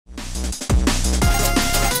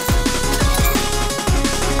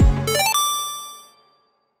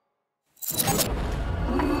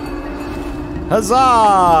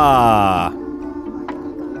Huzzah!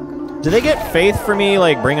 Do they get faith for me,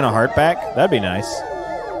 like, bringing a heart back? That'd be nice.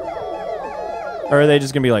 Or are they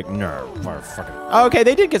just gonna be like, no, fucking... Oh, okay,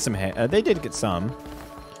 they did get some. They did get some.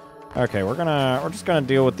 Okay, we're just gonna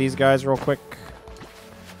deal with these guys real quick.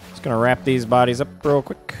 Just gonna wrap these bodies up real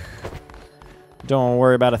quick. Don't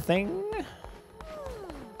worry about a thing.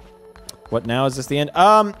 What now? Is this the end?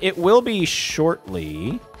 It will be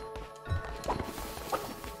shortly.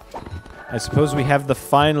 I suppose we have the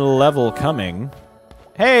final level coming.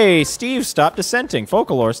 Hey, Steve, stop dissenting.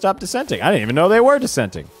 Folklore, stop dissenting. I didn't even know they were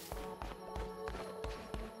dissenting.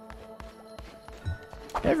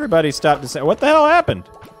 Everybody stop dissenting. What the hell happened?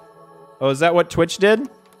 Oh, is that what Twitch did?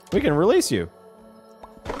 We can release you.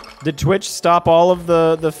 Did Twitch stop all of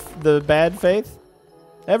the bad faith?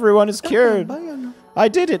 Everyone is cured. I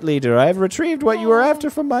did it, leader. I have retrieved what you were after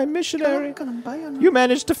from my missionary. You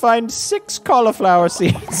managed to find 6 cauliflower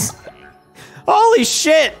seeds. Holy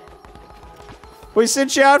shit! We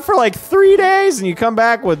sent you out for like 3 days and you come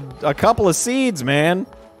back with a couple of seeds, man.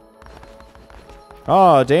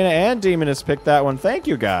 Oh, Dana and Demoness picked that one. Thank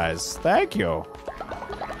you, guys. Thank you.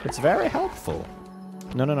 It's very helpful.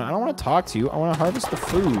 No, I don't want to talk to you. I want to harvest the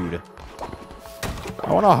food.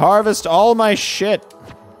 I want to harvest all my shit.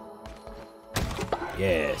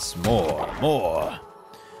 Yes, more.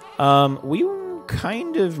 We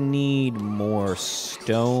kind of need more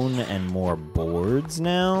stone and more boards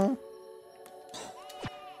now.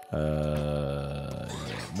 Yeah,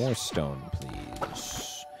 more stone,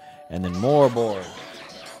 please. And then more boards.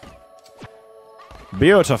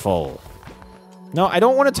 Beautiful. No, I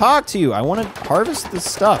don't want to talk to you. I want to harvest this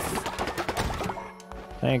stuff.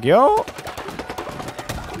 Thank you.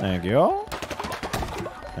 Thank you.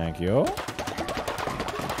 Thank you.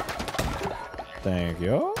 Thank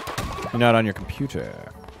you. You're not on your computer.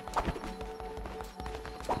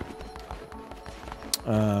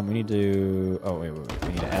 We need to... Oh, wait. We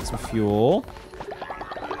need to add some fuel.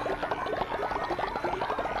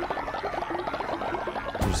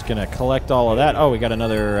 We're just gonna collect all of that. Oh, we got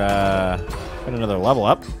another level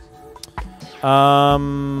up.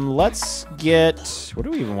 Let's get... What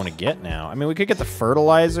do we even want to get now? I mean, we could get the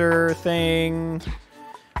fertilizer thing.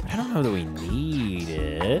 I don't know that we need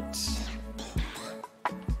it.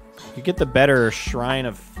 You get the better Shrine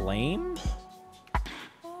of Flame.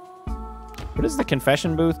 What does the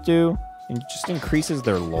confession booth do? It just increases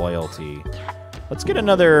their loyalty. Let's get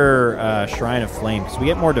another Shrine of Flame, because we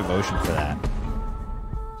get more devotion for that.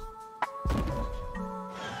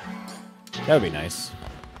 That would be nice.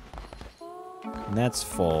 And that's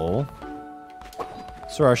full.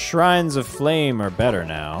 So our Shrines of Flame are better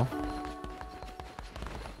now.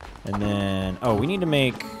 And then... Oh, we need to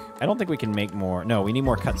make... I don't think we can make more. No, we need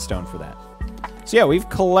more cut stone for that. So yeah, we've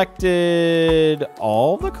collected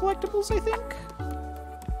all the collectibles, I think.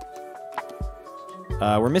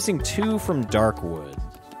 We're missing 2 from Darkwood.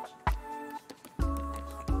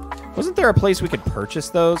 Wasn't there a place we could purchase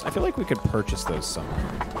those? I feel like we could purchase those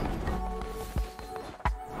somewhere.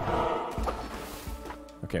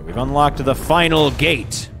 Okay, we've unlocked the final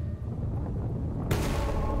gate.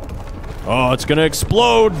 Oh, it's gonna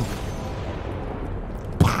explode!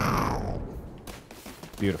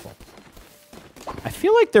 Beautiful. I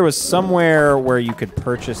feel like there was somewhere where you could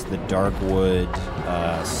purchase the Darkwood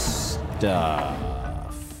stuff.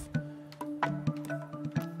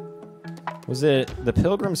 Was it the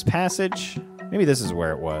Pilgrim's Passage? Maybe this is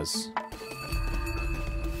where it was.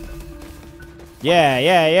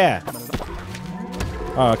 Yeah.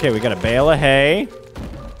 Oh, okay, we got a bale of hay.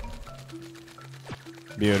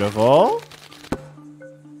 Beautiful.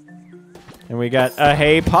 And we got a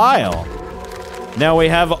hay pile. Now we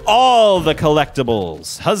have all the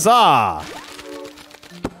collectibles. Huzzah!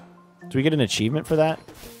 Do we get an achievement for that?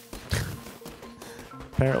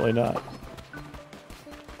 Apparently not.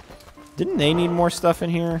 Didn't they need more stuff in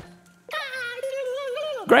here?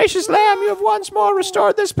 Gracious Lamb, you have once more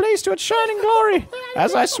restored this place to its shining glory.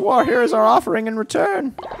 As I swore, here is our offering in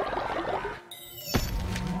return.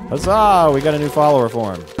 Huzzah! We got a new follower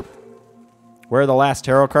for him. Where are the last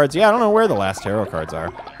tarot cards? Yeah, I don't know where the last tarot cards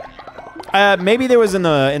are. Maybe there was in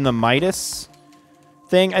the Midas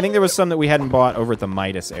thing. I think there was some that we hadn't bought over at the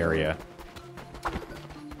Midas area.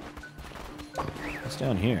 What's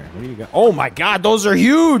down here? What do you got? Oh my God, those are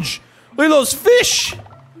huge! Look at those fish!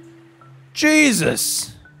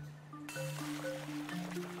 Jesus!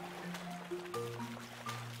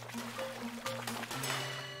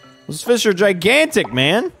 Those fish are gigantic,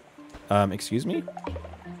 man! Excuse me?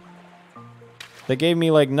 They gave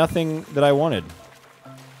me, like, nothing that I wanted.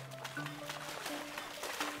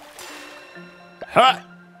 Ha!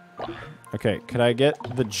 Okay, could I get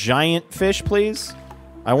the giant fish, please?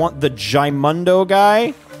 I want the Gimundo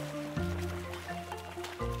guy.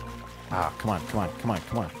 Ah, come on, come on, come on,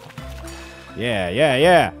 come on. Yeah, yeah,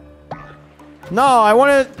 yeah. No, I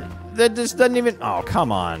want to... That just doesn't even... Oh,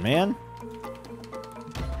 come on, man.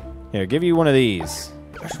 Here, give you one of these.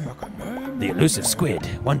 The elusive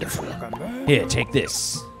squid. Wonderful. Here, take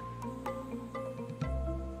this.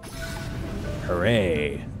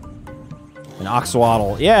 Hooray. An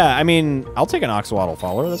oxalotl. Yeah, I mean, I'll take an oxalotl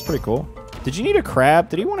follower. That's pretty cool. Did you need a crab?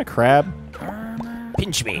 Did he want a crab?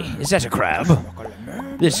 Pinch me. Is that a crab?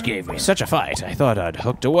 This gave me such a fight. I thought I'd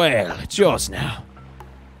hooked a whale. It's yours now.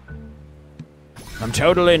 I'm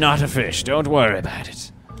totally not a fish. Don't worry about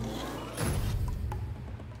it.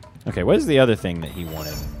 Okay, what is the other thing that he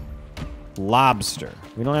wanted? Lobster.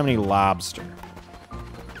 We don't have any lobster.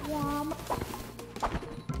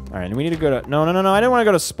 Alright, and we need to go to... No, no, no, no. I didn't want to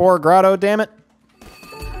go to Spore Grotto, damn it.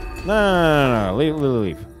 No, no, no, no, no.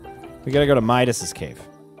 Leave. We gotta go to Midas's cave.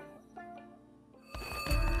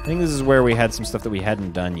 I think this is where we had some stuff that we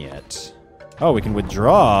hadn't done yet. Oh, we can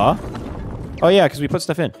withdraw. Oh, yeah, because we put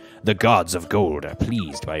stuff in. The gods of gold are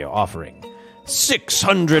pleased by your offering.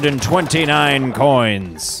 629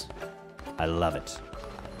 coins. I love it.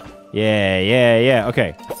 Yeah, yeah, yeah.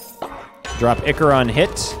 Okay. Drop Icaron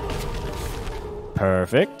hit.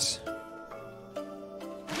 Perfect.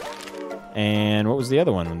 And what was the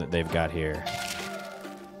other one that they've got here?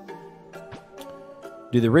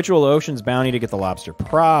 Do the Ritual Ocean's bounty to get the lobster.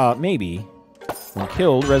 Maybe. When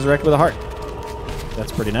killed, resurrect with a heart.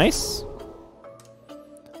 That's pretty nice.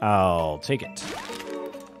 I'll take it.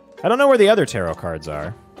 I don't know where the other tarot cards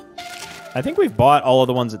are. I think we've bought all of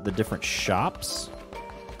the ones at the different shops.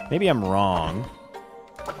 Maybe I'm wrong.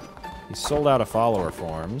 He sold out of follower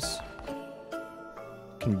forms.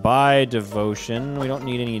 Can buy devotion. We don't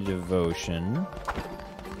need any devotion.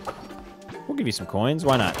 We'll give you some coins.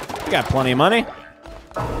 Why not? We got plenty of money.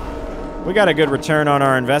 We got a good return on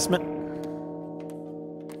our investment.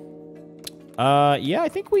 Yeah, I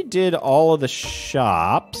think we did all of the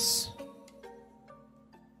shops.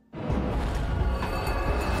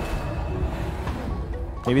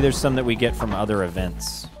 Maybe there's some that we get from other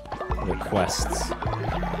events, other quests.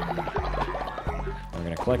 We're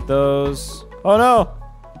gonna collect those. Oh no!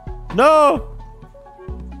 No!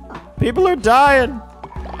 People are dying!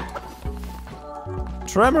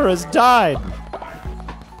 Tremor has died!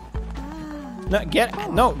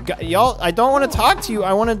 No, y'all, I don't want to talk to you.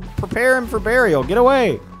 I want to prepare him for burial. Get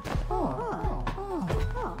away.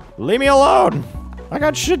 Leave me alone. I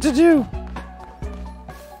got shit to do.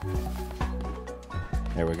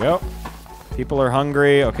 There we go. People are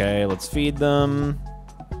hungry. Okay, let's feed them.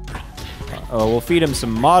 Oh, we'll feed them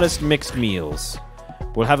some modest mixed meals.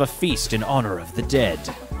 We'll have a feast in honor of the dead.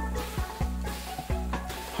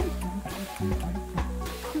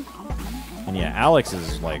 And yeah, Alex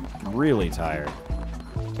is, like, really tired.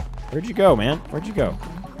 Where'd you go, man? Where'd you go?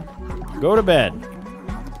 Go to bed.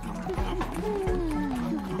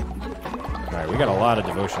 Alright, we got a lot of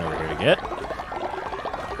devotion over here to get.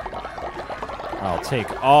 I'll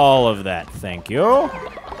take all of that, thank you.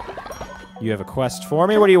 You have a quest for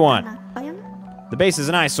me? What do you want? The base is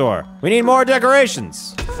an eyesore. We need more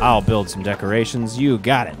decorations. I'll build some decorations. You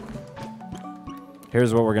got it.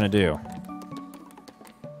 Here's what we're gonna do.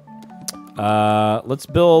 Let's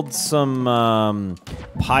build some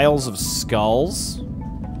piles of skulls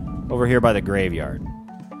over here by the graveyard.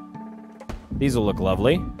 These will look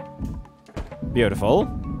lovely. Beautiful.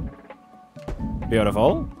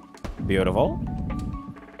 Beautiful. Beautiful.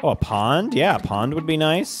 Oh, a pond? Yeah, a pond would be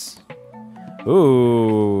nice.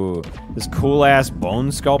 Ooh, this cool-ass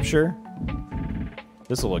bone sculpture.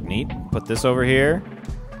 This will look neat. Put this over here.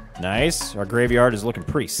 Nice. Our graveyard is looking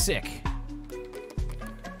pretty sick.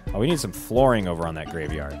 Oh, we need some flooring over on that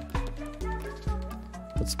graveyard.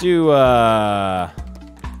 Let's do,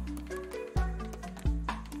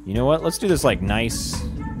 you know what? Let's do this, like, nice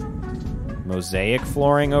mosaic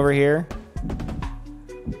flooring over here.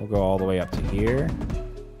 We'll go all the way up to here.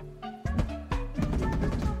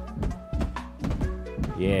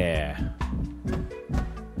 Yeah.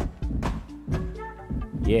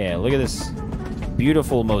 Yeah, look at this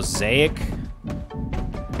beautiful mosaic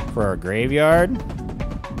for our graveyard.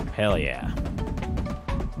 Hell yeah.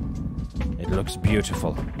 It looks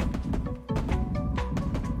beautiful. We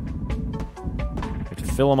have to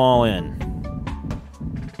fill them all in.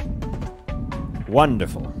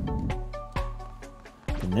 Wonderful.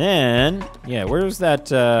 And then, yeah, where's that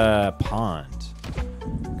pond?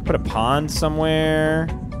 Put a pond somewhere.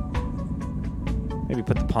 Maybe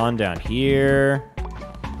put the pond down here.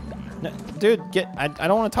 No, dude, I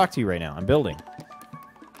don't want to talk to you right now. I'm building.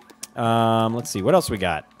 Let's see. What else we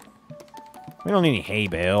got? We don't need any hay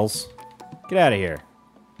bales. Get out of here.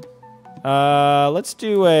 Let's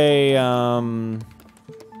do a,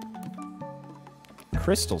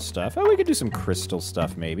 crystal stuff. Oh, we could do some crystal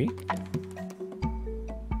stuff, maybe.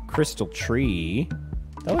 Crystal tree.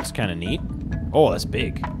 That looks kind of neat. Oh, that's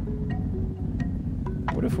big.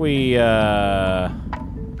 What if we, where are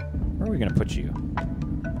we gonna put you?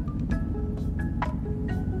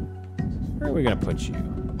 Where are we gonna put you?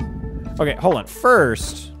 Okay, hold on.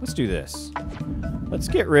 First, let's do this. Let's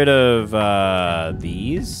get rid of,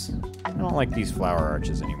 these. I don't like these flower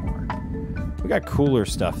arches anymore. We got cooler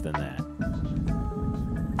stuff than that.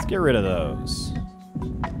 Let's get rid of those.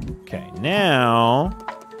 Okay, now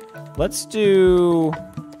let's do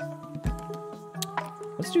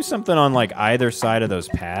something on like either side of those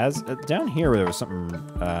paths. Down here where there was something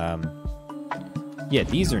yeah,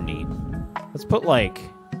 these are neat. Let's put like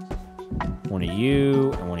one of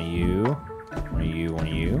you and one of you. One of you, one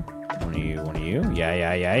of you. One of you, one of you.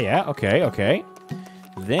 Yeah. Okay.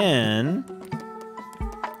 Then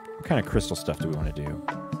what kind of crystal stuff do we want to do?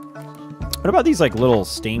 What about these like little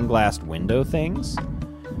stained glass window things?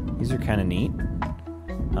 These are kind of neat.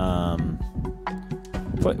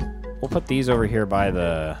 We'll put these over here by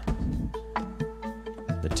the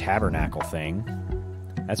tabernacle thing.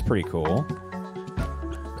 That's pretty cool.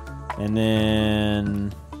 And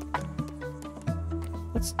then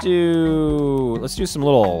let's do some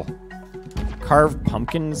little carved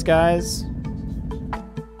pumpkins, guys.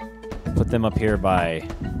 Put them up here by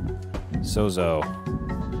Sozo.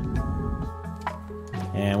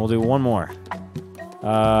 And we'll do one more.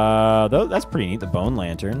 That's pretty neat, the bone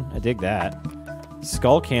lantern. I dig that.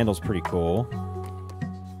 Skull candle's pretty cool.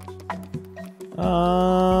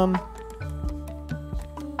 I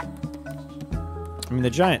mean, the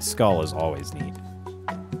giant skull is always neat.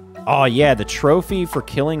 Oh, yeah, the trophy for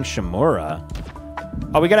killing Shimura.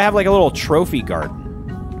 Oh, we gotta have like a little trophy garden.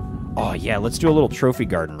 Oh, yeah, let's do a little trophy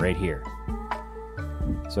garden right here.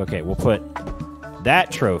 So, okay, we'll put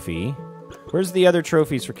that trophy. Where's the other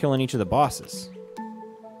trophies for killing each of the bosses?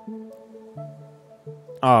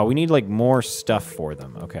 Oh, we need, like, more stuff for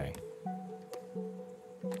them. Okay.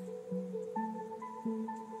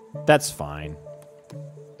 That's fine.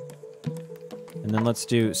 And then let's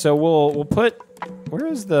do... So we'll put... Where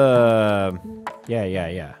is the...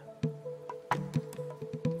 Yeah.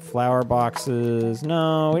 Flower boxes.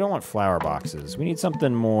 No, we don't want flower boxes. We need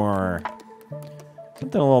something more...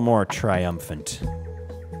 Something a little more triumphant.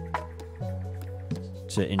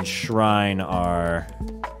 To enshrine our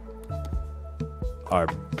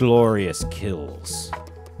glorious kills.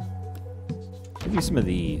 Give you some of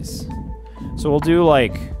these. So we'll do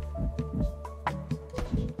like...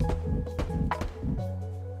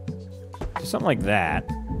 do something like that.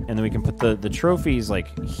 And then we can put the trophies like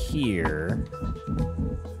here.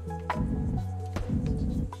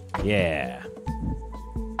 Yeah.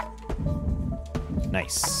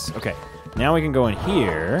 Nice. Okay. Now we can go in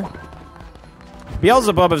here.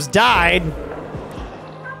 Beelzebub has died.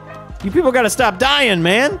 You people gotta stop dying,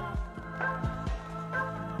 man.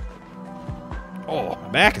 Oh, my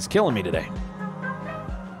back is killing me today.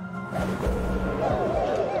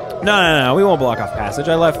 No. We won't block off passage.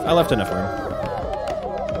 I left enough room.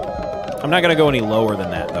 I'm not gonna go any lower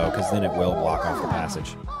than that though, because then it will block off the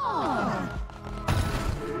passage.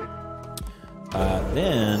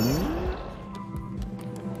 Then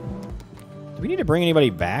do we need to bring anybody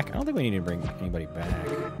back? I don't think we need to bring anybody back.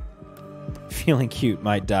 Feeling cute,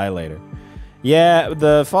 might die later. Yeah,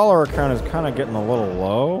 the follower count is kind of getting a little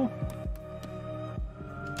low.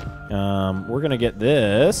 We're gonna get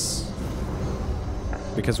this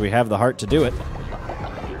because we have the heart to do it.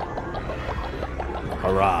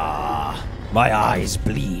 Hurrah! My eyes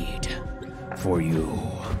bleed for you.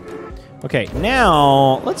 Okay,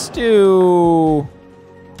 now let's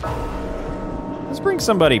bring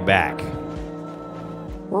somebody back.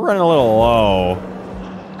 We're running a little low.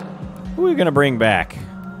 Who are we gonna bring back? Do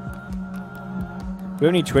we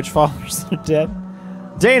have any Twitch followers that are dead?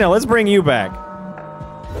 Dana, let's bring you back.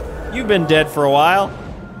 You've been dead for a while.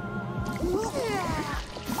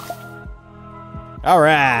 All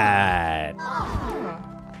right.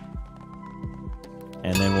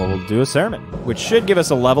 And then we'll do a sermon, which should give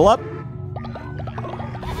us a level up.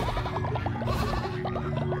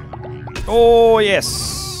 Oh,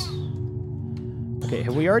 yes. Okay,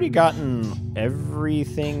 have we already gotten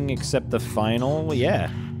everything except the final? Yeah.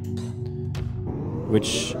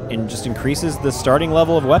 Which just increases the starting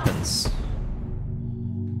level of weapons.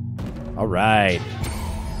 All right.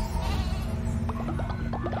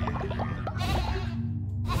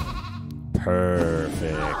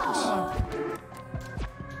 Perfect.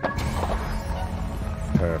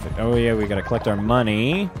 Perfect. Oh, yeah, we gotta collect our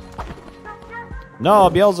money. No,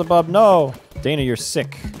 Beelzebub, no! Dana, you're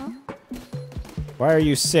sick. Why are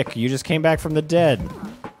you sick? You just came back from the dead.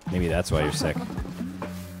 Maybe that's why you're sick.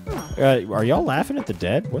 Are y'all laughing at the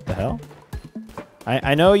dead? What the hell?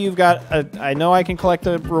 I know you've got I know I can collect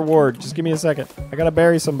a reward. Just give me a second. I gotta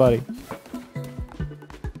bury somebody.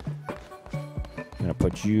 I'm gonna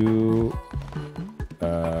put you...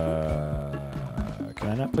 can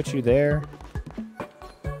I not put you there?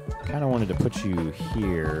 I kind of wanted to put you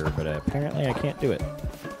here, but apparently I can't do it.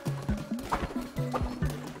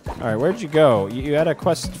 Alright, where'd you go? You had a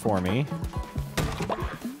quest for me.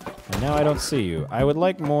 And now I don't see you. I would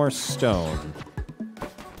like more stone.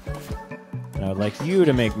 And I would like you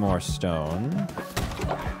to make more stone.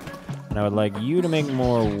 And I would like you to make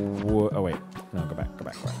more wood. Oh, wait. No, go back.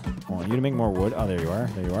 I want you to make more wood. Oh, there you are.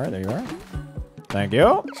 There you are. Thank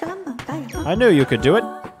you. I knew you could do it.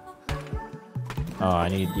 Oh, I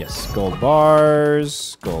need, yes, gold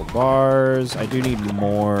bars. Gold bars. I do need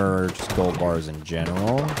more just gold bars in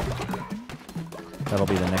general. That'll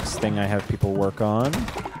be the next thing I have people work on.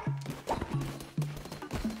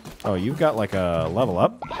 Oh, you've got like a level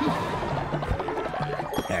up.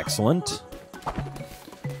 Excellent.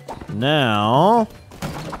 Now...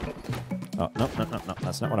 Oh, no.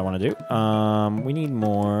 That's not what I want to do. We need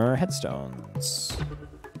more headstones.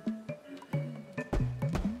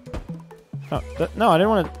 Oh, no, I didn't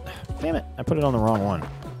want to... Damn it, I put it on the wrong one. I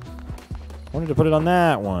wanted to put it on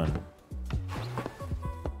that one.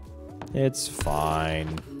 It's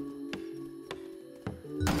fine.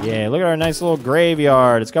 Yeah, look at our nice little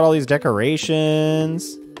graveyard. It's got all these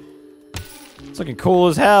decorations. It's looking cool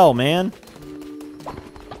as hell, man.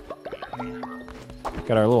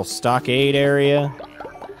 Got our little stockade area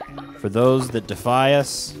for those that defy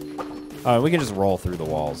us. Oh, we can just roll through the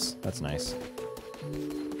walls. That's nice.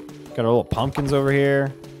 Got our little pumpkins over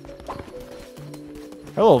here.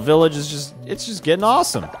 Our little village is just, it's just getting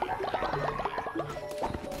awesome.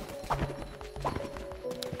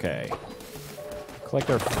 Okay. Collect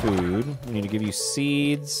our food. We need to give you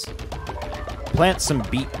seeds. Plant some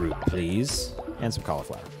beetroot, please. And some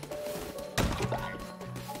cauliflower.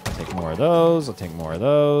 Take more of those. I'll take more of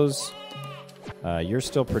those. You're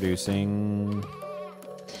still producing.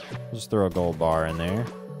 Just throw a gold bar in there.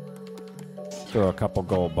 Throw a couple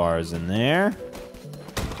gold bars in there.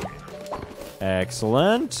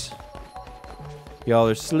 Excellent. Y'all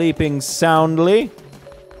are sleeping soundly.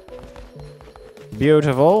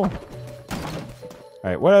 Beautiful.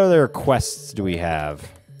 Alright, what other quests do we have?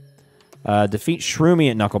 Defeat Shrumy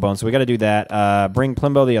at Knucklebones, so we gotta do that. Bring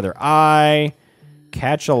Plimbo the other eye.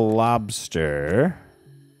 Catch a lobster.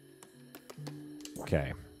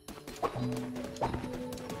 Okay.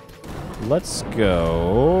 Let's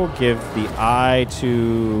go give the eye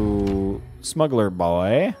to Smuggler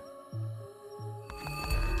Boy.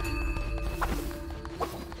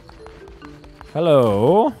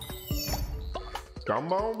 Hello.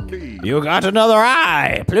 Come on, B. You got another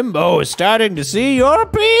eye. Plimbo is starting to see your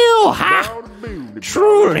appeal. Ha!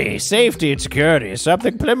 Truly, safety and security is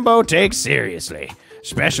something Plimbo takes seriously,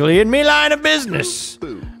 especially in me line of business.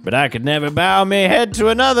 But I could never bow me head to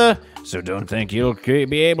another, so don't think you'll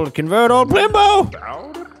be able to convert old Plimbo.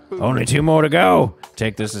 Only 2 more to go.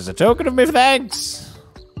 Take this as a token of me thanks.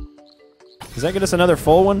 Does that get us another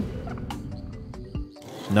full one?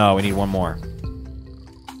 No, we need 1 more.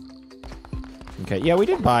 Okay, yeah, we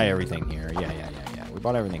did buy everything here. Yeah. We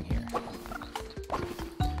bought everything here.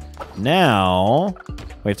 Now,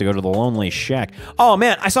 we have to go to the Lonely Shack. Oh,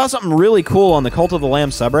 man, I saw something really cool on the Cult of the Lamb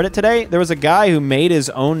subreddit today. There was a guy who made his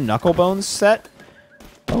own Knucklebones set.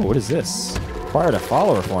 Oh, what is this? Acquired a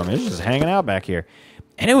follower for him. It's just hanging out back here.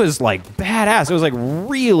 And it was, like, badass. It was, like,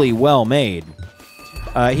 really well made.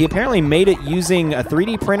 He apparently made it using a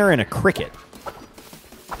 3D printer and a Cricut.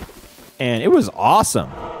 And it was awesome.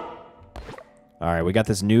 All right, we got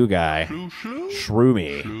this new guy,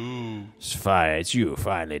 Shrumy. It's fine. It's you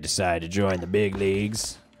finally decide to join the big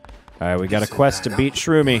leagues. All right, we got a quest to beat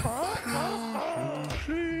Shrumy.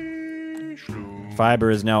 Fiber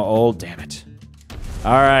is now old. Damn it.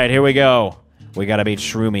 All right, here we go. We got to beat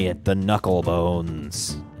Shrumy at the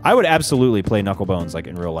Knucklebones. I would absolutely play Knucklebones like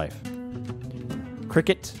in real life.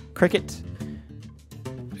 Cricket. A cricket.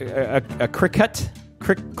 A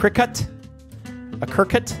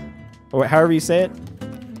cricket. Or however you say it.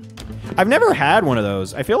 I've never had one of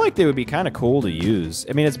those. I feel like they would be kind of cool to use.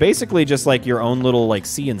 I mean, it's basically just like your own little like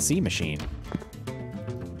CNC machine.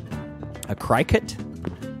 A cricket?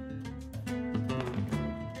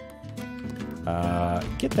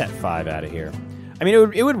 Get that 5 out of here. I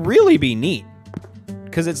mean, it would really be neat.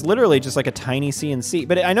 because it's literally just like a tiny CNC.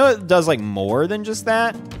 But I know it does like more than just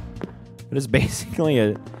that. But it's basically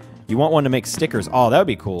a... You want one to make stickers. Oh, that would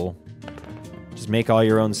be cool. Just make all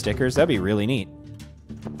your own stickers. That'd be really neat.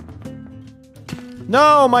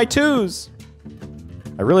 No, my 2s!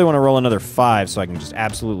 I really want to roll another 5 so I can just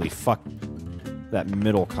absolutely fuck that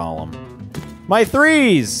middle column. My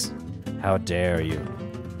 3s! How dare you.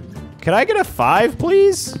 Can I get a 5,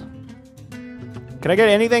 please? Can I get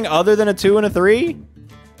anything other than a 2 and a 3?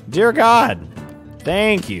 Dear God.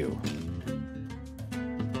 Thank you.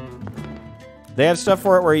 They have stuff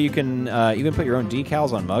for it where you can put your own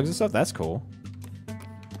decals on mugs and stuff. That's cool.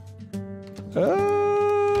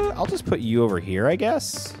 I'll just put you over here, I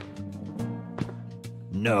guess.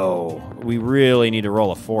 No. We really need to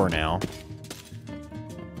roll a 4 now.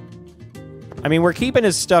 I mean, we're keeping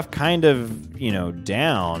his stuff kind of, you know,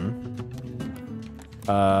 down.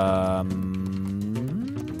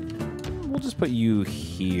 We'll just put you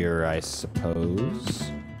here, I suppose.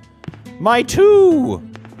 My 2!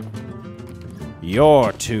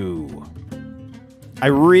 Your 2. I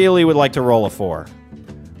really would like to roll a 4.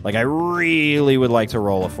 Like, I really would like to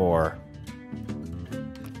roll a 4.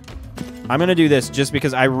 I'm gonna do this just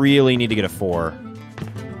because I really need to get a 4.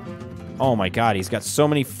 Oh my God, he's got so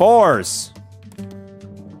many 4s!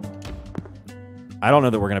 I don't know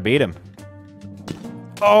that we're gonna beat him.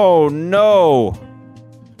 Oh no!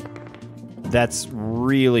 That's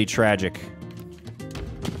really tragic.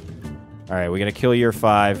 Alright, we gotta kill your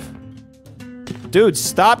 5. Dude,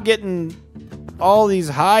 stop getting all these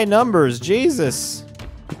high numbers. Jesus.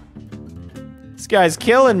 This guy's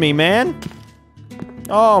killing me, man.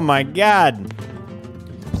 Oh my God.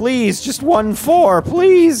 Please, just 1 4,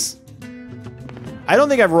 please. I don't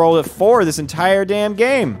think I've rolled a 4 this entire damn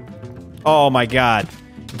game. Oh my God.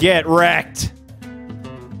 Get wrecked.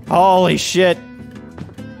 Holy shit.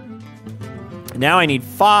 Now I need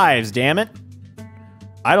 5s, damn it.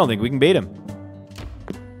 I don't think we can beat him.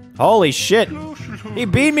 Holy shit. He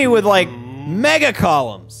beat me with, like, mega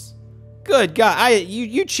columns. Good God.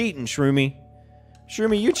 You cheating, Shrumy.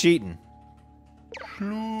 Shrumy, you cheating.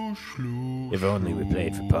 If only we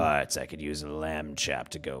played for parts, I could use a lamb chop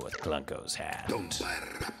to go with Clunko's hat.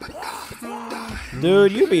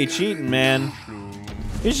 Dude, you be cheating, man.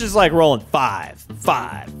 He's just like rolling 5,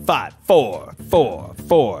 5, 5, 4, 4,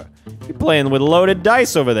 4. You're playing with loaded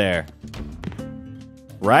dice over there.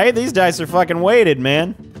 Right? These dice are fucking weighted,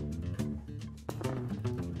 man.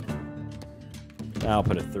 I'll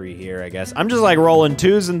put a 3 here, I guess. I'm just like rolling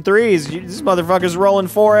 2s and 3s. This motherfucker's rolling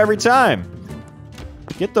 4 every time.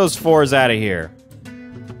 Get those 4s out of here.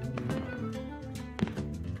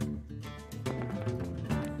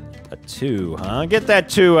 A 2, huh? Get that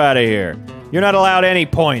 2 out of here. You're not allowed any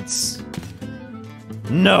points.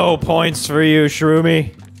 No points for you,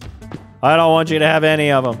 Shrumy. I don't want you to have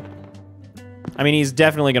any of them. I mean, he's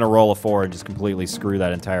definitely going to roll a 4 and just completely screw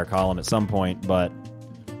that entire column at some point, but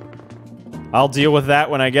I'll deal with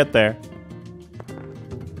that when I get there.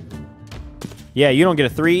 Yeah, you don't get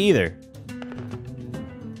a 3 either.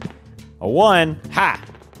 A 1? Ha!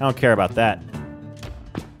 I don't care about that.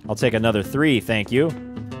 I'll take another 3, thank you.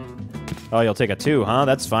 Oh, you'll take a 2, huh?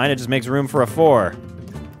 That's fine. It just makes room for a 4.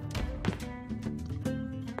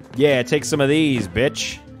 Yeah, take some of these,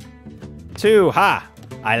 bitch. 2, ha!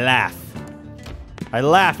 I laugh. I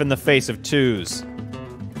laugh in the face of 2s.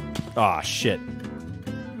 Aw, shit.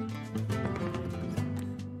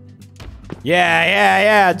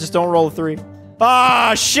 Yeah, just don't roll a 3.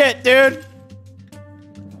 Ah, shit, dude!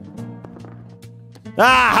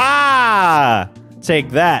 Aha! Take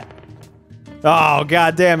that. Oh,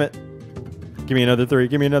 god damn it. Give me another 3,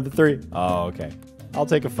 give me another 3. Oh, okay. I'll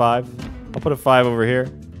take a 5. I'll put a 5 over here.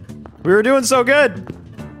 We were doing so good!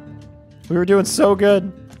 We were doing so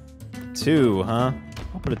good. 2, huh?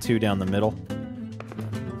 I'll put a 2 down the middle.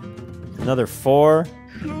 Another 4.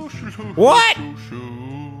 What?!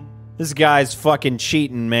 This guy's fucking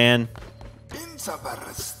cheating, man.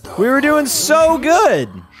 We were doing so good!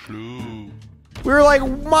 We were like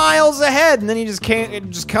miles ahead, and then he just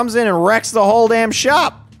comes in and wrecks the whole damn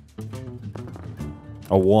shop.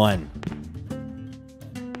 A 1.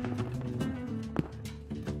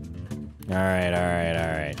 Alright.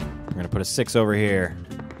 I'm gonna put a 6 over here.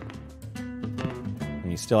 And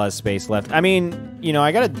he still has space left. I mean, you know,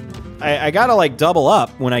 I gotta like double up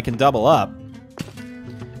when I can double up.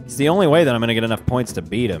 It's the only way that I'm gonna get enough points to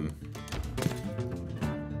beat him.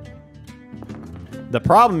 The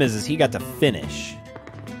problem is he got to finish.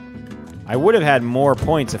 I would have had more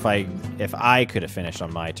points if I could have finished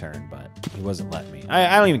on my turn, but he wasn't letting me.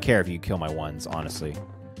 I don't even care if you kill my 1s, honestly.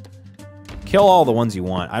 Kill all the ones you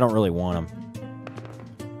want. I don't really want them.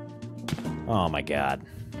 Oh my god.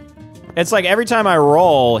 It's like every time I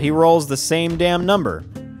roll, he rolls the same damn number.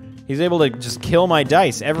 He's able to just kill my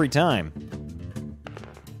dice every time.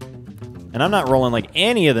 And I'm not rolling like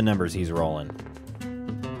any of the numbers he's rolling.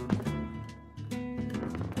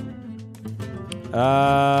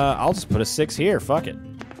 I'll just put a 6 here. Fuck it.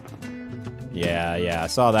 Yeah, I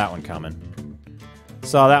saw that one coming.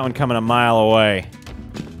 Saw that one coming a mile away.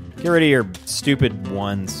 Get rid of your stupid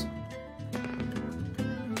ones.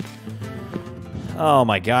 Oh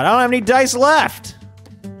my god, I don't have any dice left!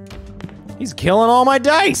 He's killing all my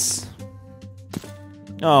dice!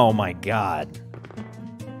 Oh my god.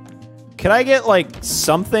 Can I get, like,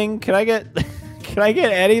 something? Can I get... Can I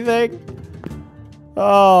get anything?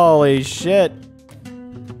 Holy shit.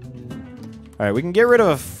 Alright, we can get rid of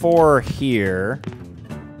a 4 here.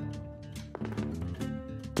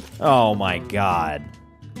 Oh my god.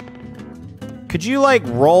 Could you, like,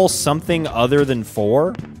 roll something other than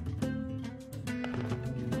 4?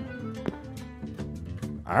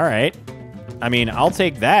 Alright. I mean, I'll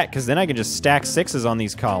take that, because then I can just stack 6s on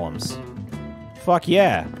these columns. Fuck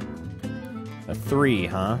yeah. A 3,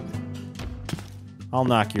 huh? I'll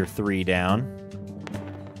knock your 3 down.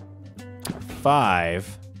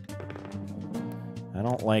 5. I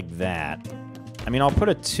don't like that. I mean, I'll put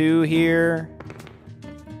a 2 here.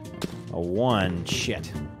 A 1.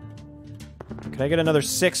 Shit. Could I get another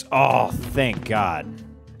 6? Oh, thank God.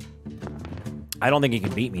 I don't think he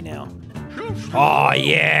can beat me now. Oh,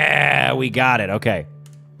 yeah! We got it. Okay.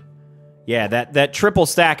 Yeah, that triple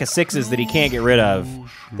stack of 6s that he can't get rid of,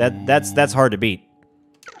 that's hard to beat.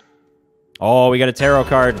 Oh, we got a tarot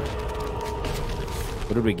card.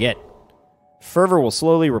 What did we get? Fervor will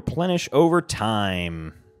slowly replenish over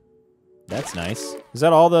time. That's nice. Is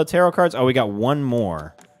that all the tarot cards? Oh, we got one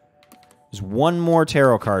more. There's one more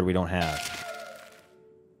tarot card we don't have.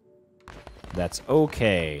 That's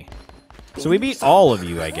okay. So we beat all of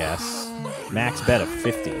you, I guess. Max bet of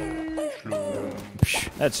 50. Psh,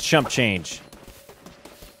 that's chump change.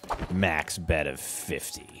 Max bet of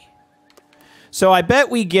 50. So I bet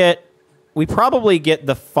we probably get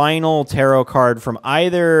the final tarot card from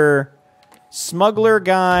either Smuggler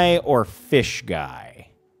Guy or Fish Guy.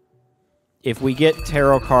 If we get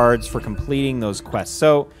tarot cards for completing those quests.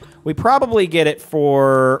 So we probably get it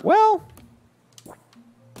for, well,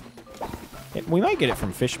 we might get it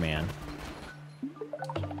from Fishman.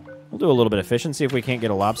 We'll do a little bit of fish and see if we can't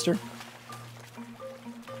get a lobster.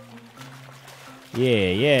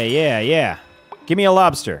 Yeah. Give me a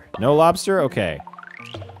lobster. No lobster? Okay.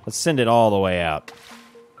 Let's send it all the way out.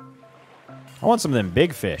 I want some of them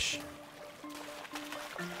big fish.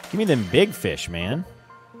 Give me them big fish, man.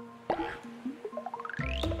 I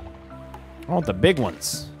want the big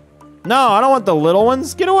ones. No, I don't want the little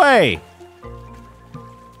ones. Get away.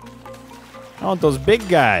 I want those big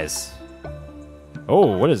guys.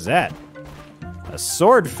 Oh, what is that? A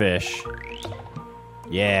swordfish.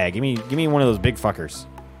 Yeah, give me one of those big fuckers.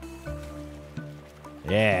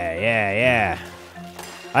 Yeah.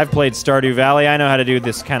 I've played Stardew Valley. I know how to do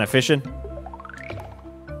this kind of fishing.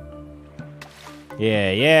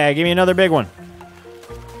 Yeah, give me another big one.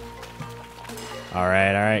 All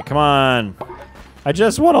right, come on. I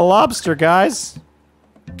just want a lobster, guys.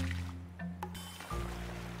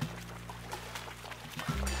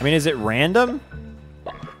 I mean, is it random?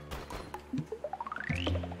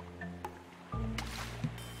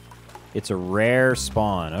 It's a rare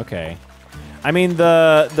spawn. Okay. I mean,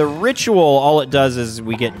 the ritual, all it does is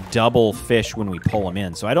we get double fish when we pull them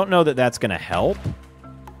in. So I don't know that that's going to help.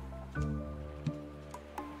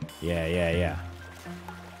 Yeah.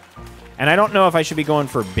 And I don't know if I should be going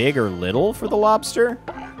for big or little for the lobster.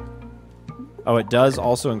 Oh, it does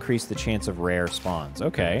also increase the chance of rare spawns.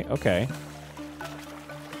 Okay.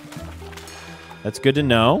 That's good to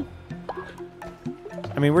know.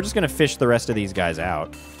 I mean, we're just going to fish the rest of these guys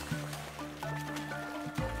out.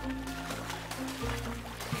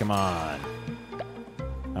 Come on.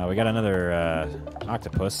 Oh, we got another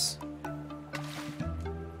octopus.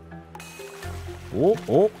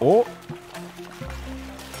 Oh.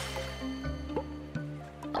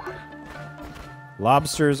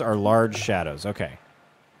 Lobsters are large shadows. Okay.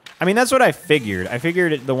 I mean, that's what I figured. I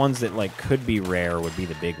figured the ones that, like, could be rare would be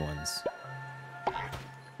the big ones. All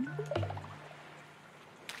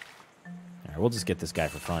right, we'll just get this guy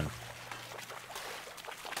for fun.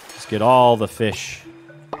 Just get all the fish.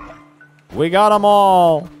 We got them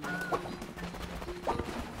all!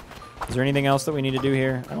 Is there anything else that we need to do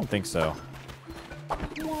here? I don't think so.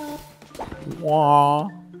 Wah.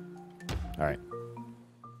 Alright.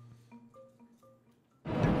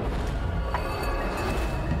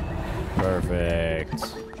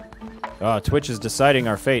 Perfect. Oh, Twitch is deciding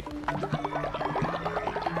our fate.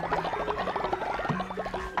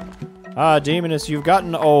 Ah, Demoness, you've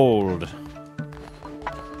gotten old.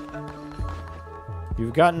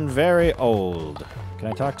 You've gotten very old. Can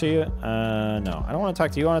I talk to you? No. I don't want to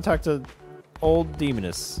talk to you. I want to talk to old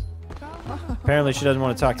Demoness. Apparently she doesn't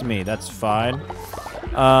want to talk to me. That's fine.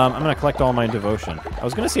 I'm going to collect all my devotion. I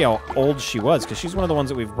was going to see how old she was, because she's one of the ones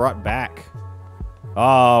that we've brought back.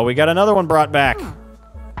 Oh, we got another one brought back.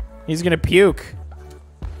 He's going to puke.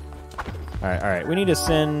 All right. We need to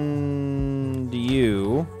send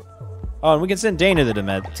you... Oh, and we can send Dana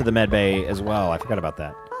to the med bay as well. I forgot about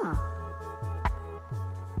that.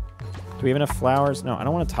 Do we have enough flowers? No, I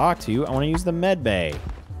don't want to talk to you. I want to use the med bay.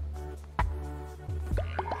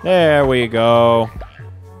 There we go.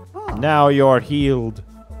 Now you're healed.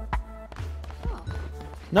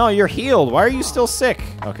 No, you're healed. Why are you still sick?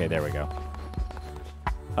 Okay, there we go.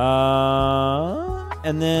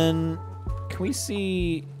 And then can we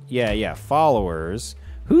see? Yeah, followers.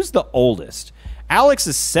 Who's the oldest? Alex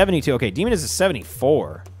is 72. Okay, Demon is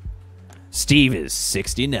 74. Steve is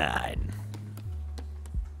 69.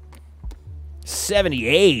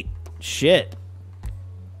 78. Shit.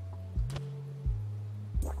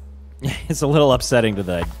 It's a little upsetting to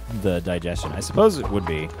the digestion. I suppose it would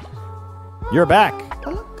be. You're back.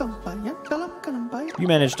 You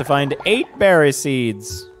managed to find 8 berry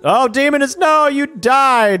seeds. Oh, Demoness, no, you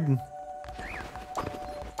died.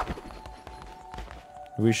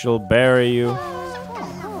 We shall bury you.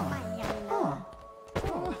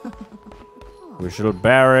 We shall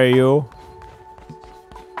bury you.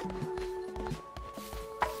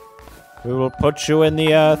 We will put you in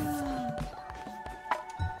the earth.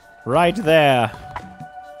 Right there.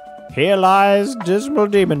 Here lies dismal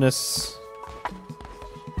Demoness.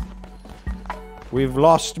 We've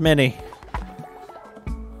lost many.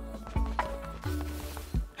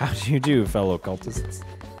 How do you do, fellow cultists?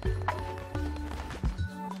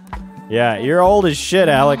 Yeah, you're old as shit,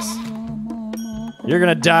 Alex. You're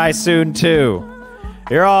gonna die soon, too.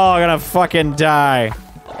 You're all gonna fucking die.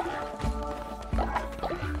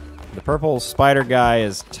 The purple spider guy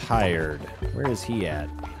is tired. Where is he at?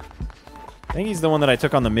 I think he's the one that I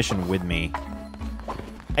took on the mission with me.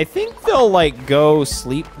 I think they'll, like, go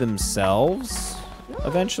sleep themselves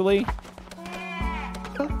eventually.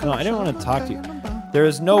 No, I didn't want to talk to you. There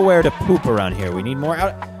is nowhere to poop around here. We need more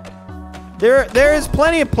out. There is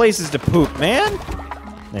plenty of places to poop, man.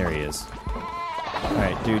 There he is. All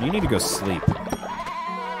right, dude, you need to go sleep.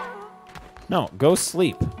 No, go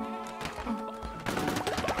sleep.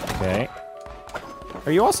 Okay.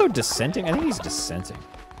 Are you also dissenting? I think he's dissenting.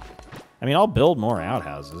 I mean, I'll build more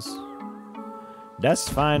outhouses. That's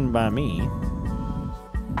fine by me.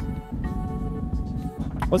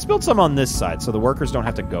 Let's build some on this side so the workers don't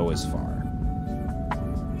have to go as far.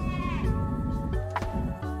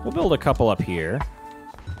 We'll build a couple up here.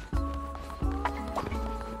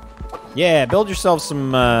 Yeah, build yourself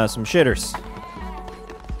some shitters.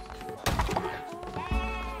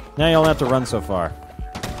 Now you don't have to run so far.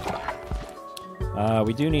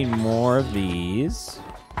 We do need more of these.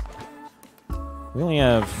 We only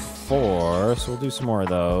have 4, so we'll do some more of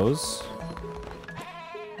those.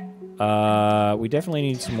 We definitely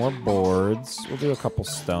need some more boards. We'll do a couple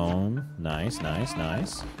stone. Nice.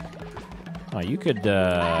 Oh, you could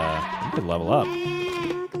level up.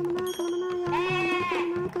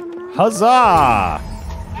 Huzzah!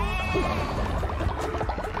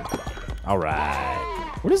 All right.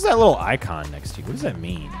 What is that little icon next to you? What does that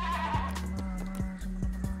mean?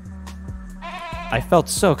 I felt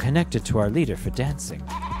so connected to our leader for dancing.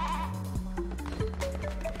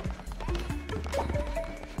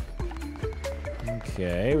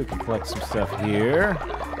 Okay, we can collect some stuff here.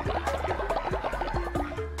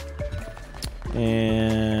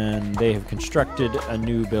 And they have constructed a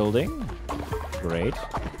new building. Great.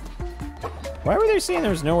 Why were they saying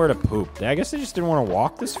there was nowhere to poop? I guess they just didn't want to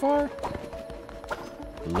walk this far?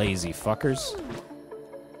 Lazy fuckers.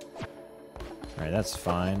 Alright, that's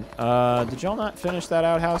fine. Did y'all not finish that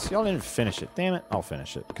outhouse? Y'all didn't finish it. Damn it. I'll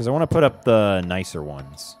finish it. Because I want to put up the nicer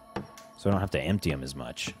ones. So I don't have to empty them as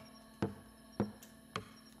much.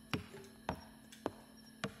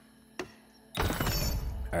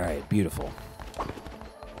 Alright, beautiful.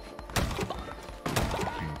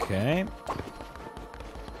 Okay.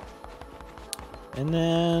 And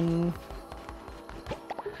then...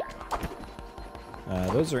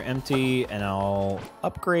 those are empty, and I'll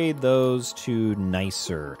upgrade those to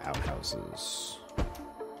nicer outhouses.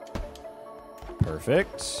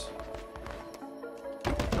 Perfect.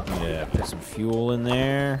 Yeah, put some fuel in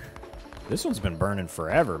there. This one's been burning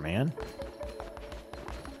forever, man.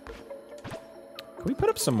 Can we put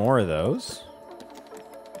up some more of those?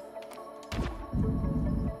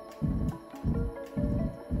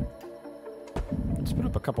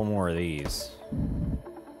 couple more of these.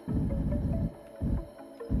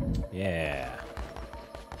 Yeah.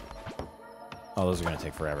 Oh, those are going to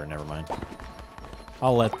take forever. Never mind.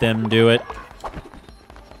 I'll let them do it.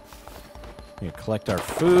 We collect our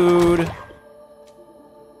food.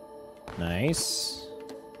 Nice.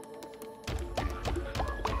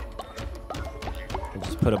 We'll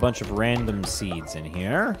just put a bunch of random seeds in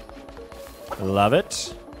here. Love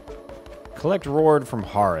it. Collect reward from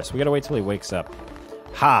Horace. We gotta wait till he wakes up.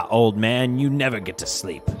 Ha, old man, you never get to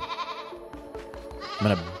sleep. I'm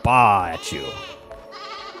gonna baa at you.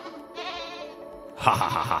 Ha ha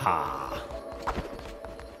ha ha ha.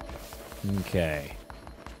 Okay.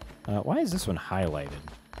 Why is this one highlighted?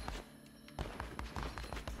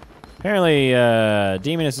 Apparently,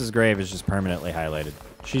 Demoness's grave is just permanently highlighted.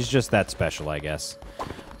 She's just that special, I guess.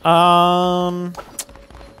 I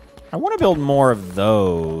want to build more of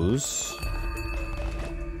those.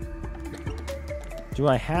 Do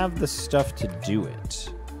I have the stuff to do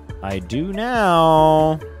it? I do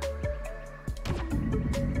now.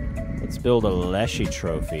 Let's build a Leshy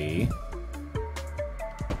trophy.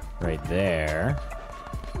 Right there.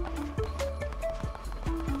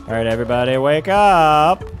 All right, everybody, wake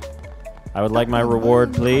up. I would like my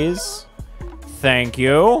reward, please. Thank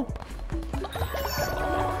you.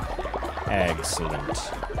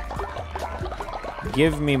 Excellent.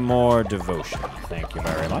 Give me more devotion. Thank you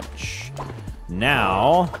very much.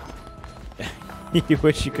 Now, you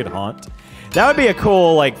wish you could haunt. That would be a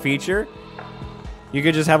cool, like, feature. You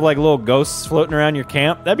could just have, like, little ghosts floating around your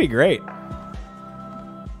camp. That'd be great.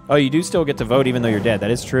 Oh, you do still get to vote even though you're dead.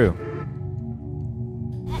 That is true.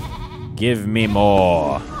 Give me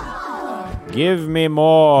more. Give me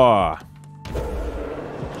more.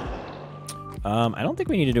 I don't think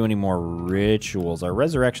we need to do any more rituals. Our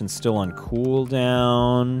resurrection's still on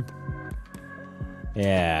cooldown.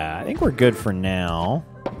 Yeah, I think we're good for now.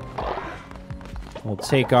 We'll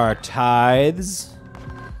take our tithes.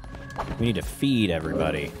 We need to feed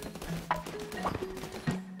everybody.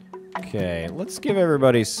 Okay, let's give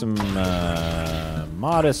everybody some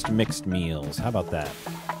modest mixed meals. How about that?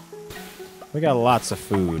 We got lots of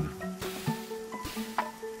food.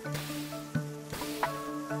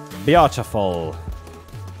 Beautiful.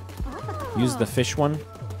 Use the fish one.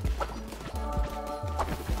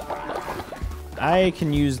 I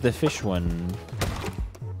can use the fish one.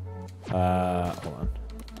 Hold on.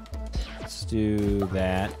 Let's do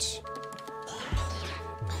that.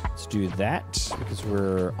 Let's do that because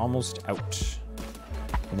we're almost out.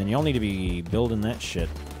 And then you'll need to be building that shit.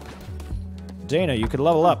 Dana, you could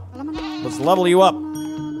level up. Let's level you up.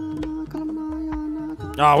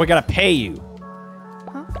 Oh, we gotta pay you.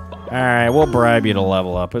 Alright, we'll bribe you to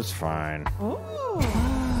level up. It's fine.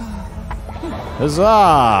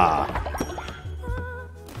 Huzzah!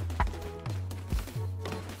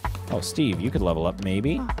 Oh, Steve, you could level up,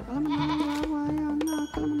 maybe.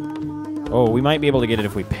 Oh, we might be able to get it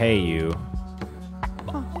if we pay you.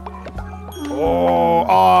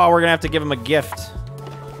 Oh, we're gonna have to give him a gift.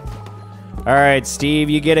 Alright, Steve,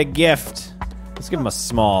 you get a gift. Let's give him a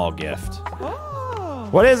small gift.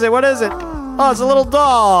 What is it? What is it? Oh, it's a little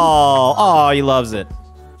doll. Oh, he loves it.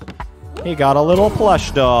 He got a little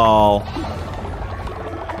plush doll.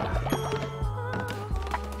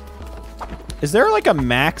 Is there like a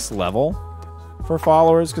max level for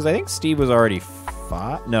followers? Because I think Steve was already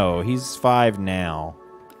 5. No, he's 5 now.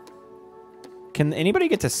 Can anybody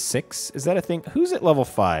get to 6? Is that a thing? Who's at level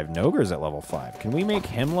 5? Noger's at level 5. Can we make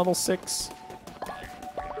him level 6?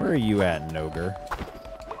 Where are you at, Noger?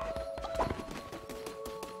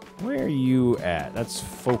 Where are you at? That's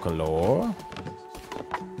Folklore.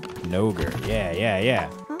 Noger. Yeah, yeah, yeah.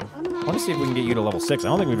 I want to see if we can get you to level 6. I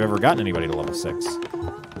don't think we've ever gotten anybody to level 6.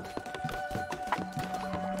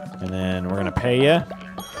 And then we're going to pay you.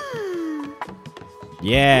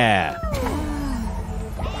 Yeah.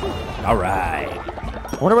 All right.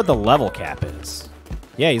 I wonder what the level cap is.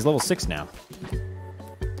 Yeah, he's level 6 now.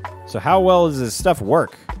 So how well does his stuff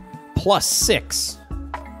work? +6.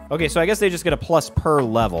 Okay, so I guess they just get a plus per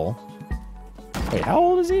level. Wait, how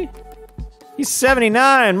old is he? He's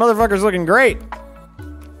 79. Motherfucker's looking great.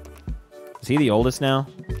 Is he the oldest now?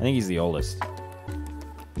 I think he's the oldest.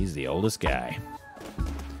 He's the oldest guy.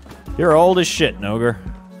 You're old as shit, Noger.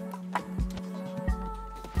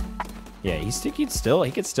 Yeah, he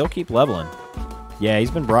could still keep leveling. Yeah,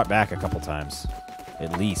 he's been brought back a couple times,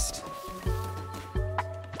 at least.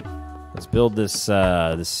 Let's build this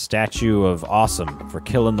this statue of awesome for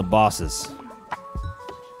killing the bosses.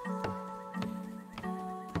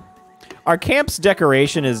 Our camp's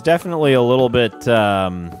decoration is definitely a little bit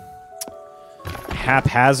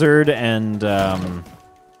haphazard and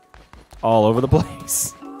all over the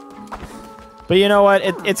place. But you know what?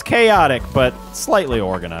 It's chaotic, but slightly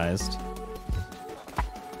organized.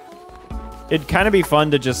 It'd kind of be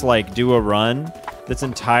fun to just, like, do a run that's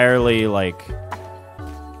entirely, like,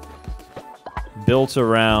 built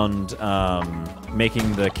around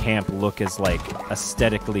making the camp look as, like,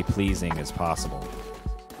 aesthetically pleasing as possible.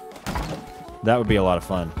 That would be a lot of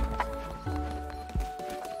fun.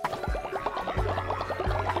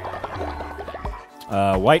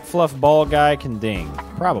 White fluff ball guy can ding.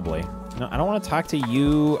 Probably. No, I don't want to talk to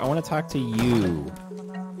you. I want to talk to you.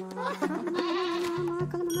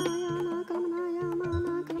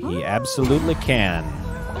 He absolutely can.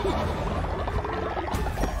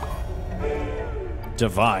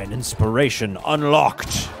 Divine inspiration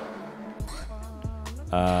unlocked.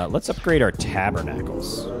 Let's upgrade our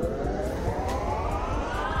tabernacles.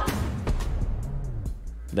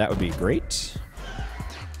 That would be great.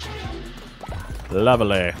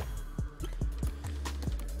 Lovely.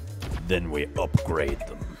 Then we upgrade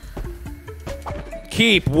them.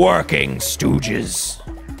 Keep working, stooges.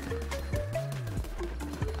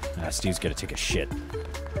 Steve's gonna take a shit.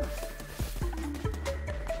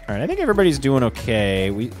 All right, I think everybody's doing okay.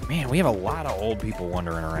 Man, we have a lot of old people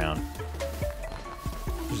wandering around.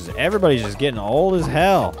 Everybody's just getting old as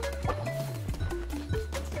hell.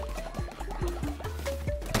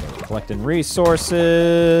 Collecting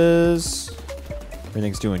resources.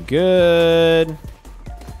 Everything's doing good.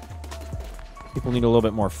 People need a little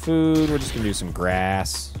bit more food. We're just gonna do some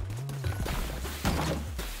grass.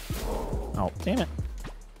 Oh, damn it.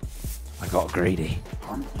 I got greedy.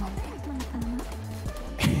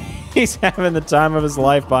 He's having the time of his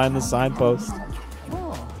life behind the signpost.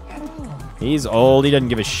 He's old. He doesn't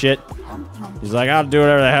give a shit. He's like, I'll do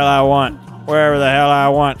whatever the hell I want. Wherever the hell I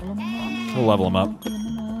want. We'll level him up.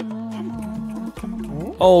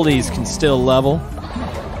 Oldies can still level.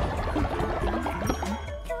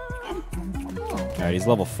 Alright, he's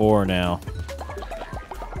level 4 now.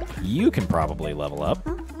 You can probably level up.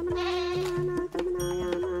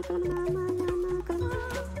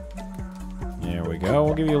 There we go.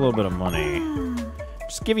 We'll give you a little bit of money.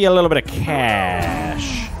 Just give you a little bit of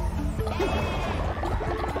cash.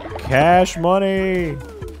 Cash money.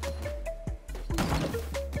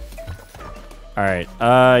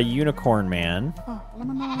 Alright, Unicorn Man.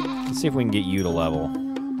 Let's see if we can get you to level.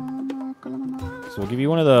 So we'll give you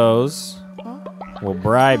one of those. We'll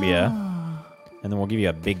bribe you. And then we'll give you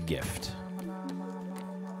a big gift.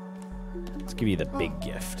 Let's give you the big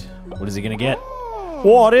gift. What is he gonna get?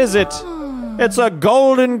 What is it? It's a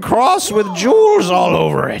golden cross with jewels all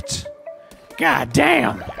over it. God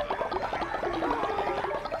damn.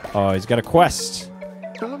 Oh, he's got a quest.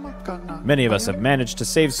 Many of us have managed to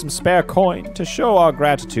save some spare coin. To show our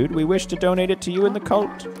gratitude, we wish to donate it to you in the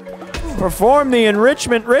cult. Perform the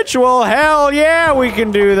enrichment ritual. Hell yeah, we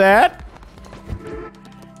can do that.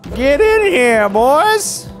 Get in here,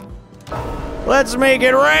 boys. Let's make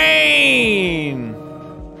it rain.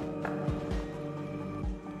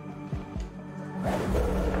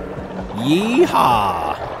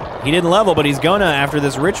 Yeehaw. He didn't level, but he's gonna after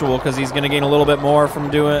this ritual because he's gonna gain a little bit more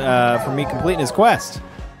from doing from me completing his quest.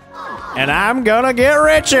 And I'm gonna get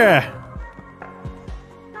richer.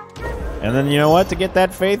 And then you know what? To get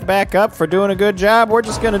that faith back up for doing a good job, we're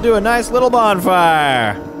just gonna do a nice little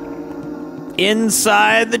bonfire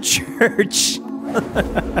inside the church.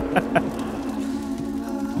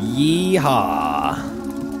 Yeehaw.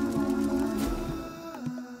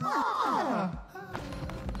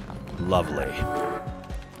 Lovely.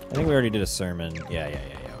 I think we already did a sermon. Yeah,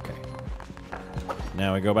 okay.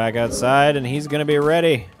 Now we go back outside and he's gonna be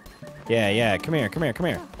ready. Yeah, come here.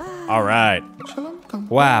 All right.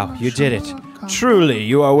 Wow, you did it. Truly,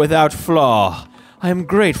 you are without flaw. I am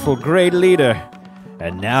grateful, great leader.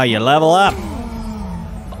 And now you level up.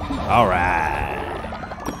 All right.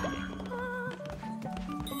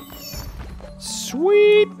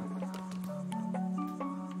 Sweet.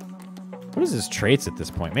 What is his traits at this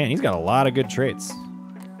point? Man, he's got a lot of good traits.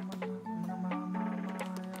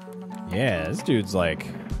 Yeah, this dude's like,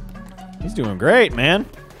 he's doing great, man.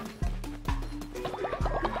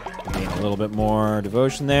 Gain a little bit more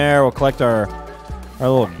devotion there. We'll collect our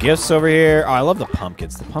little gifts over here. Oh, I love the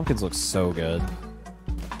pumpkins. The pumpkins look so good.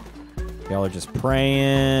 Y'all are just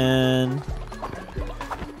praying.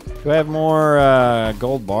 Do I have more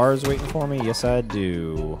gold bars waiting for me? Yes, I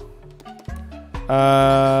do.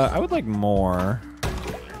 I would like more.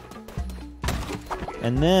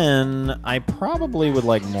 And then I probably would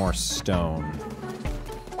like more stone.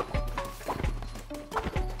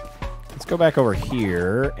 Let's go back over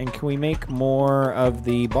here, and can we make more of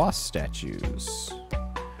the boss statues?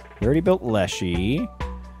 We already built Leshy.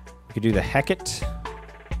 We could do the Hecate.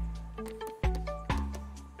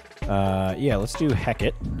 Yeah, let's do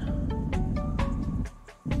Hecate.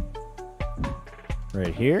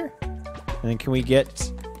 Right here. And then can we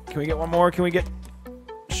get one more? Can we get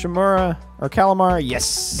Shimura or Calamar?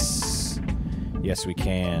 Yes. Yes, we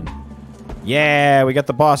can. Yeah, we got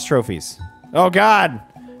the boss trophies. Oh god!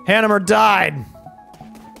 Hanimer died!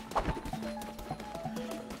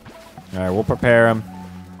 Alright, we'll prepare him.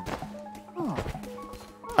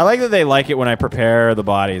 I like that they like it when I prepare the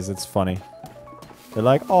bodies. It's funny. They're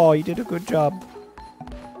like, oh, you did a good job.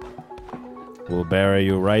 We'll bury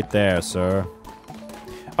you right there, sir.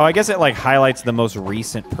 Oh, I guess it like highlights the most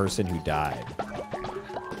recent person who died.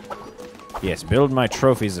 Yes, build my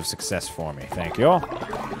trophies of success for me. Thank you.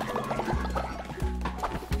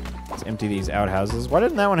 Let's empty these outhouses. Why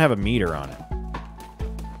didn't that one have a meter on it?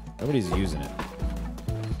 Nobody's using it.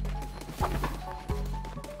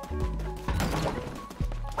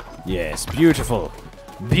 Yes, beautiful.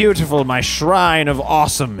 Beautiful, my shrine of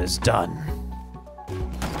awesome is done.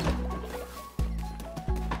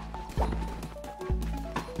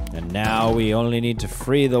 And now we only need to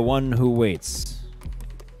free the one who waits.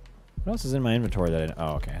 What else is in my inventory that I...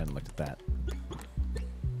 Oh, okay, I hadn't looked at that.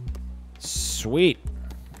 Sweet.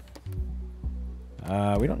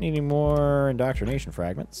 We don't need any more indoctrination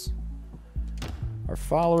fragments. Our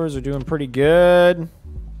followers are doing pretty good.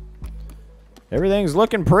 Everything's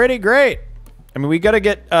looking pretty great. I mean, we gotta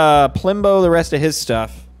get Plimbo the rest of his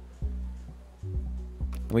stuff.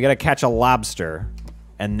 We gotta catch a lobster.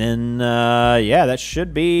 And then, yeah, that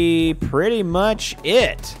should be pretty much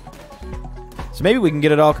it. So maybe we can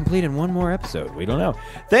get it all complete in one more episode. We don't know.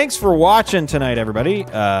 Thanks for watching tonight, everybody.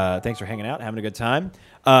 Thanks for hanging out, having a good time.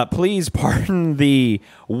 Please pardon the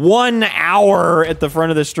 1 hour at the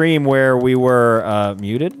front of the stream where we were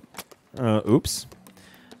muted. Oops.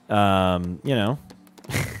 You know,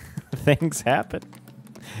 things happen.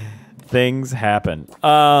 Things happen.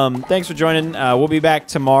 Thanks for joining. We'll be back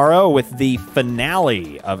tomorrow with the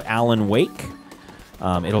finale of Alan Wake.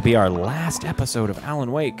 It'll be our last episode of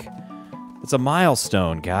Alan Wake. It's a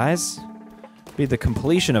milestone, guys. It'll be the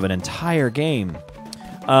completion of an entire game.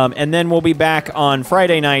 And then we'll be back on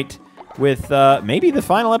Friday night with maybe the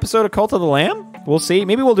final episode of Cult of the Lamb. We'll see.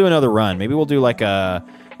 Maybe we'll do another run. Maybe we'll do like a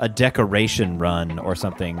decoration run or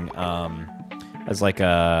something as like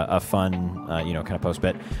a fun, you know, kind of post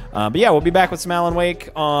bit. But yeah, we'll be back with some Alan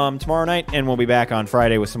Wake tomorrow night, and we'll be back on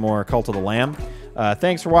Friday with some more Cult of the Lamb.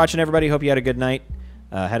 Thanks for watching, everybody. Hope you had a good night,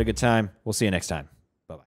 had a good time. We'll see you next time.